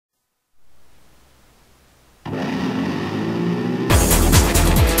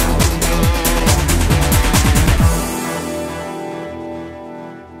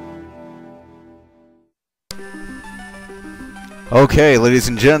Okay, ladies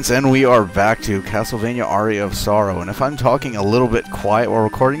and gents, and we are back to Castlevania Aria of Sorrow. And if I'm talking a little bit quiet while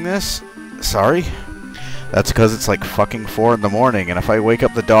recording this, sorry. That's because it's like fucking 4 in the morning, and if I wake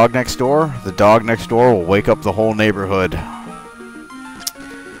up the dog next door will wake up the whole neighborhood.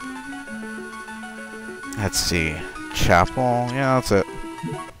 Let's see. Chapel. Yeah, that's it.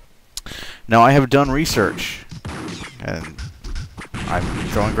 Now, I have done research, and I'm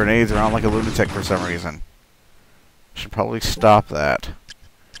throwing grenades around like a lunatic for some reason. Should probably stop that.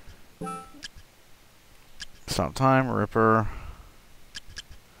 Stop time, Ripper.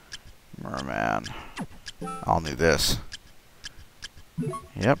 Merman. I'll do this.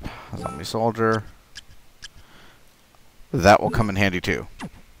 Yep, zombie soldier. That will come in handy too.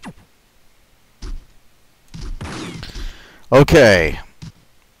 Okay.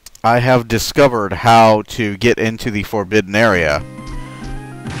 I have discovered how to get into the forbidden area.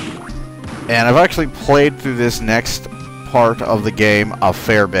 And I've actually played through this next part of the game a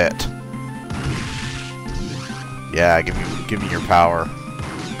fair bit. Yeah, give me your power.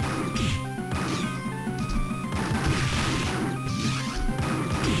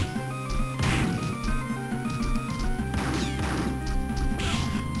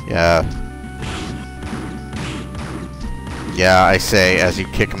 Yeah. Yeah, I say as you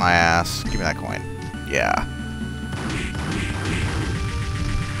kick my ass. Give me that coin. Yeah.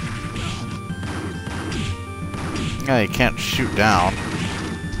 Yeah, you can't shoot down.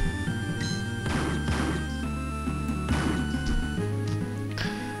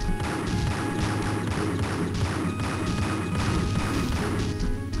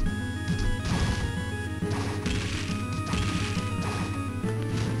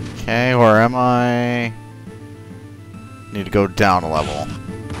 Okay, where am I? Need to go down a level.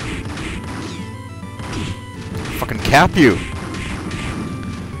 Fucking cap you!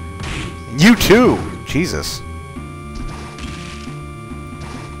 You too! Jesus.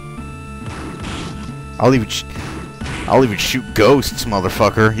 I'll even shoot ghosts,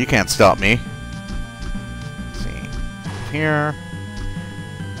 motherfucker. You can't stop me. Let's see. Up here.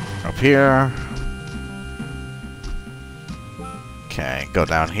 Up here. Okay, go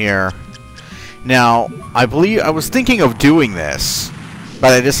down here. Now, I was thinking of doing this,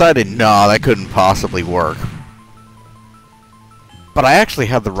 but I decided, no, that couldn't possibly work. But I actually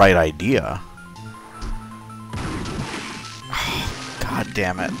had the right idea. Oh, God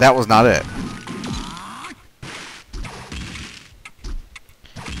damn it. That was not it.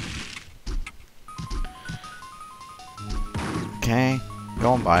 Okay,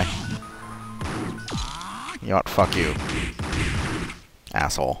 going by. You know what? Fuck you.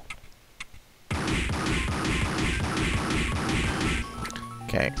 Asshole.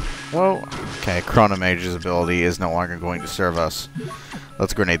 Okay. Whoa. Okay, Chrono Mage's ability is no longer going to serve us.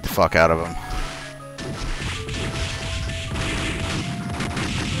 Let's grenade the fuck out of him.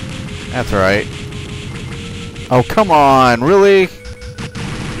 That's right. Oh, come on. Really?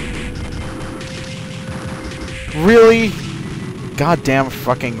 Really? Goddamn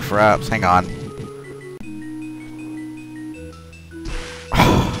fucking fraps. Hang on.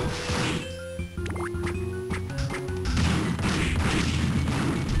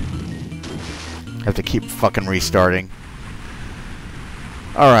 I have to keep fucking restarting.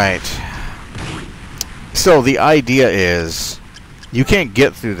 Alright. So the idea is you can't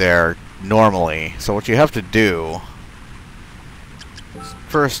get through there normally. So what you have to do is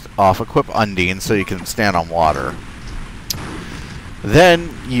first off equip Undine so you can stand on water. Then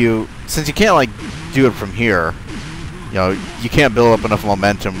since you can't like do it from here, you know, you can't build up enough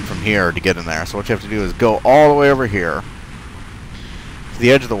momentum from here to get in there. So what you have to do is go all the way over here to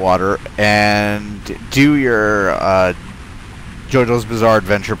the edge of the water and do your JoJo's Bizarre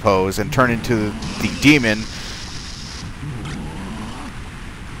Adventure pose and turn into the demon,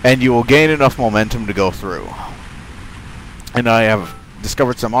 and you will gain enough momentum to go through. And I have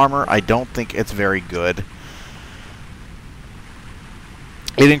discovered some armor. I don't think it's very good.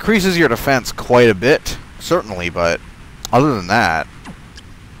 It increases your defense quite a bit, certainly, but other than that,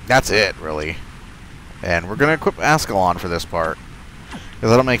 that's it, really. And we're going to equip Ascalon for this part, because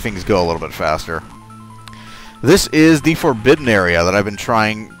that'll make things go a little bit faster. This is the forbidden area that I've been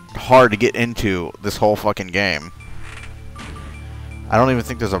trying hard to get into this whole fucking game. I don't even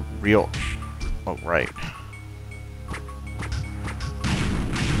think there's a real... Oh, right.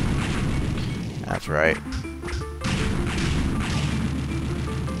 That's right.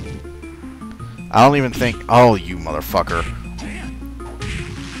 I don't even think... Oh, you motherfucker.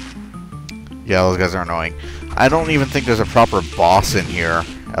 Yeah, those guys are annoying. I don't even think there's a proper boss in here.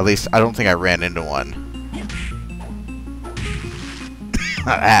 At least, I don't think I ran into one.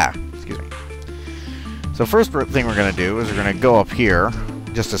 Ah, excuse me. So So first thing we're going to do is we're going to go up here,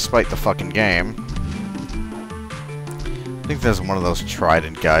 just to spite the fucking game. I think there's one of those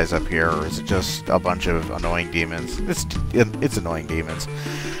trident guys up here, or is it just a bunch of annoying demons? It's annoying demons.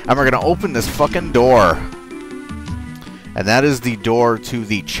 And we're going to open this fucking door. And that is the door to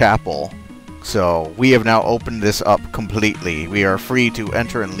the chapel. So we have now opened this up completely. We are free to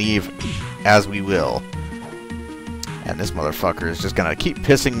enter and leave as we will. And this motherfucker is just going to keep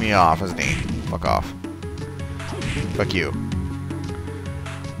pissing me off, isn't he? Fuck off. Fuck you.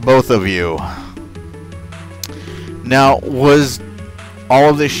 Both of you. Now, was all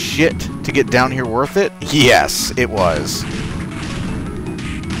of this shit to get down here worth it? Yes, it was.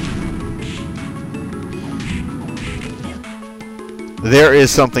 There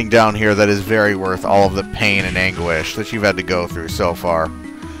is something down here that is very worth all of the pain and anguish that you've had to go through so far.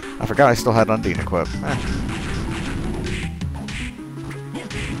 I forgot I still had Undine equipped.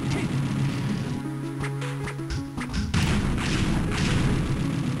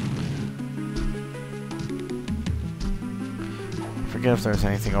 Forget if there's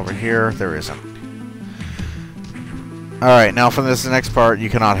anything over here. There isn't. Alright, now for this next part, you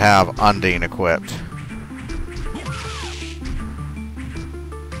cannot have Undine equipped.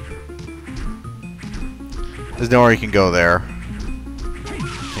 There's nowhere you can go there.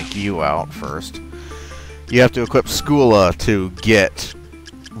 Take you out first. You have to equip Skula to get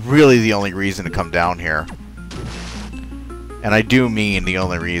really the only reason to come down here. And I do mean the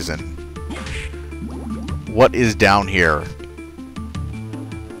only reason. What is down here?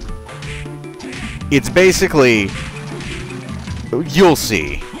 It's basically... You'll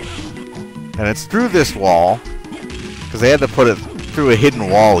see. And it's through this wall. Because they had to put it through a hidden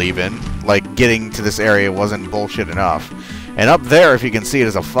wall even. Like, getting to this area wasn't bullshit enough. And up there, if you can see it,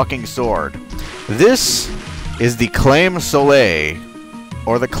 is a fucking sword. This is the Claim Soleil.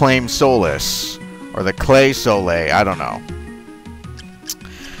 Or the Claim Solis. Or the Clay Soleil. I don't know.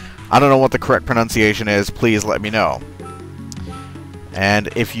 I don't know what the correct pronunciation is. Please let me know. And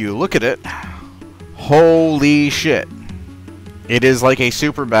if you look at it... Holy shit. It is like a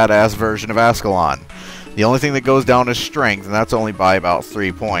super badass version of Ascalon. The only thing that goes down is strength, and that's only by about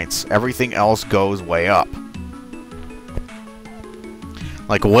 3 points. Everything else goes way up.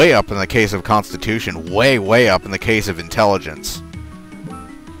 Like, way up in the case of Constitution, way up in the case of Intelligence.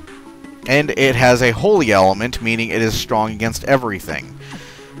 And it has a holy element, meaning it is strong against everything.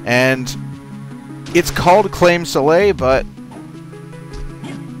 And it's called Claim Soleil, but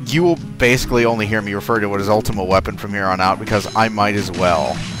you will basically only hear me refer to it as Ultimate Weapon from here on out, because I might as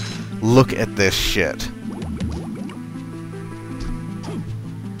well. Look at this shit.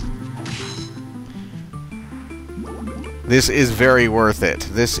 This is very worth it.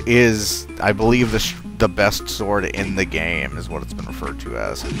 This is, I believe, the best sword in the game, is what it's been referred to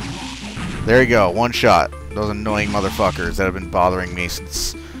as. There you go, one shot. Those annoying motherfuckers that have been bothering me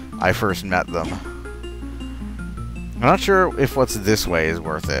since I first met them. I'm not sure if what's this way is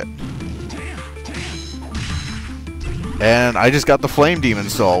worth it. And I just got the Flame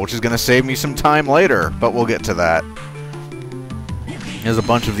Demon Soul, which is going to save me some time later, but we'll get to that. There's a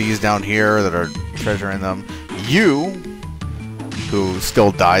bunch of these down here that are treasure in them. You, who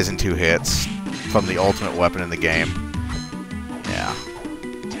still dies in 2 hits from the ultimate weapon in the game. Yeah.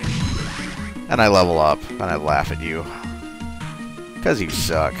 And I level up, and I laugh at you. Because you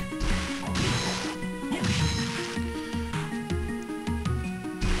suck.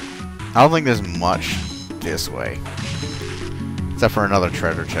 I don't think there's much this way. Except for another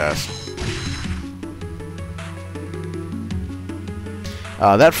treasure chest.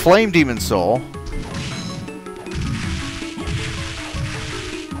 That Flame Demon Soul.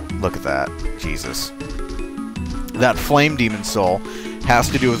 Look at that. Jesus. That Flame Demon Soul has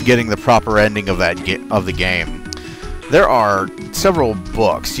to do with getting the proper ending of the game. There are several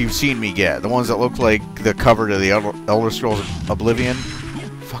books you've seen me get. The ones that look like the cover to the Elder Scrolls of Oblivion.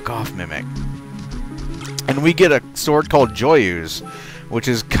 Fuck off, Mimic. And we get a sword called Joyus, which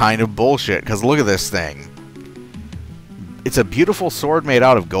is kind of bullshit, because look at this thing. It's a beautiful sword made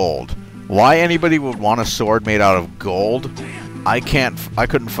out of gold. Why anybody would want a sword made out of gold, I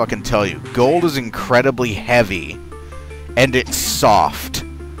couldn't fucking tell you. Gold is incredibly heavy, and it's soft.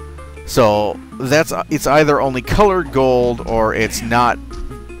 So, it's either only colored gold, or it's not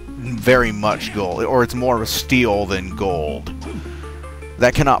very much gold, or it's more of a steel than gold.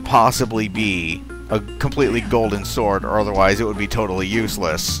 That cannot possibly be a completely golden sword, or otherwise it would be totally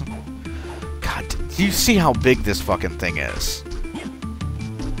useless. God, do you see how big this fucking thing is?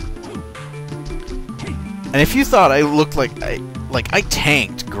 And if you thought I looked like I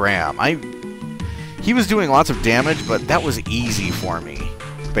tanked Graham, he was doing lots of damage, but that was easy for me,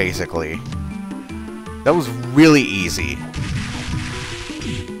 basically. That was really easy.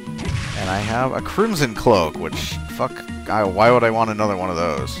 And I have a Crimson Cloak, which, fuck, why would I want another one of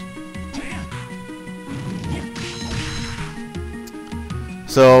those?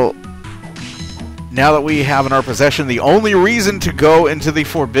 So, now that we have in our possession the only reason to go into the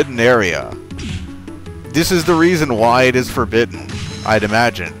forbidden area. This is the reason why it is forbidden, I'd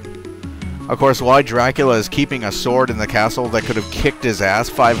imagine. Of course, why Dracula is keeping a sword in the castle that could have kicked his ass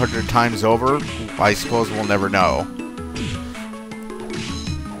 500 times over, I suppose we'll never know.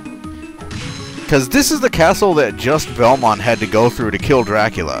 Because this is the castle that just Belmont had to go through to kill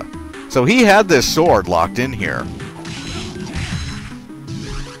Dracula. So he had this sword locked in here.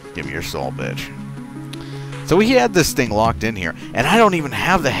 Give me your soul, bitch. So he had this thing locked in here, and I don't even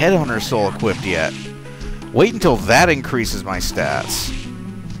have the Headhunter soul equipped yet. Wait until that increases my stats.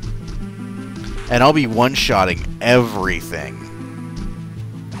 And I'll be one-shotting everything.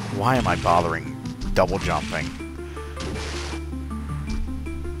 Why am I bothering double jumping?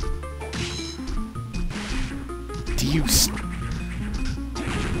 Do you...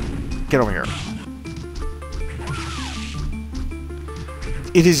 Get over here.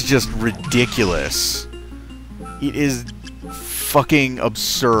 It is just ridiculous. It is fucking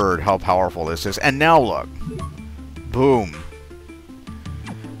absurd how powerful this is. And now look. Boom.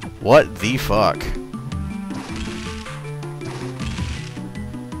 What the fuck?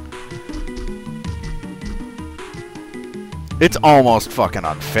 It's almost fucking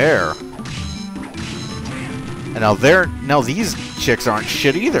unfair. And now these chicks aren't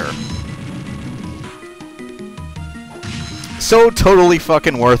shit either. So totally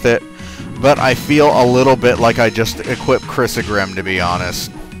fucking worth it. But I feel a little bit like I just equipped Chrysogrim, to be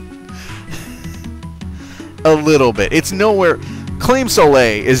honest. A little bit. It's nowhere... Claim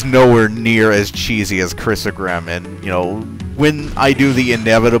Soleil is nowhere near as cheesy as Chrysogrim, and, you know, when I do the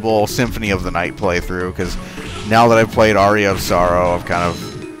inevitable Symphony of the Night playthrough, because now that I've played Aria of Sorrow, I've kind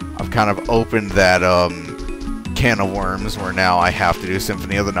of opened that, can of worms, where now I have to do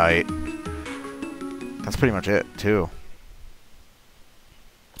Symphony of the Night. That's pretty much it, too.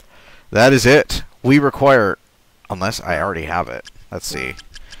 That is it. We require... Unless I already have it. Let's see.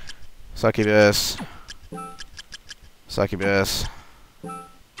 Succubus. Succubus.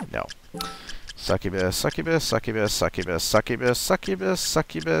 No. Succubus, succubus, succubus, succubus, succubus, succubus,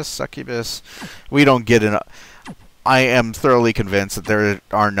 succubus, succubus. We don't get enough. I am thoroughly convinced that there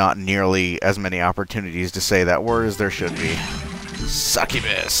are not nearly as many opportunities to say that word as there should be.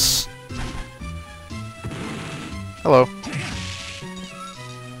 Succubus. Hello.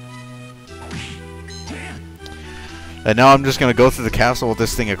 And now I'm just going to go through the castle with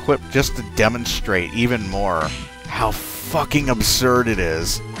this thing equipped just to demonstrate even more how fucking absurd it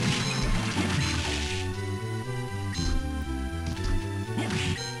is.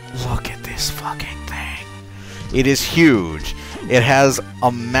 Look at this fucking thing. It is huge. It has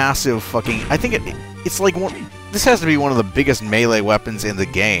a massive fucking... I think it's like one... This has to be one of the biggest melee weapons in the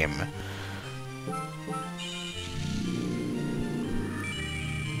game.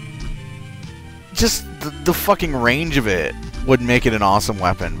 Just the fucking range of it would make it an awesome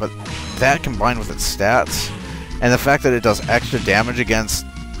weapon, but that combined with its stats, and the fact that it does extra damage against,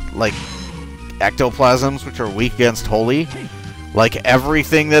 like, ectoplasms, which are weak against holy, like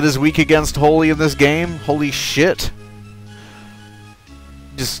everything that is weak against holy in this game, holy shit.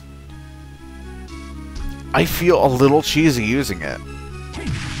 Just... I feel a little cheesy using it.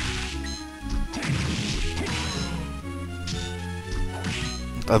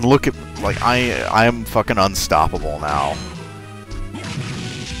 And look at... Like, I am fucking unstoppable now.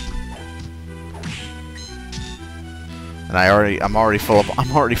 And I'm already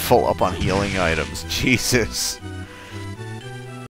full up on healing items. Jesus.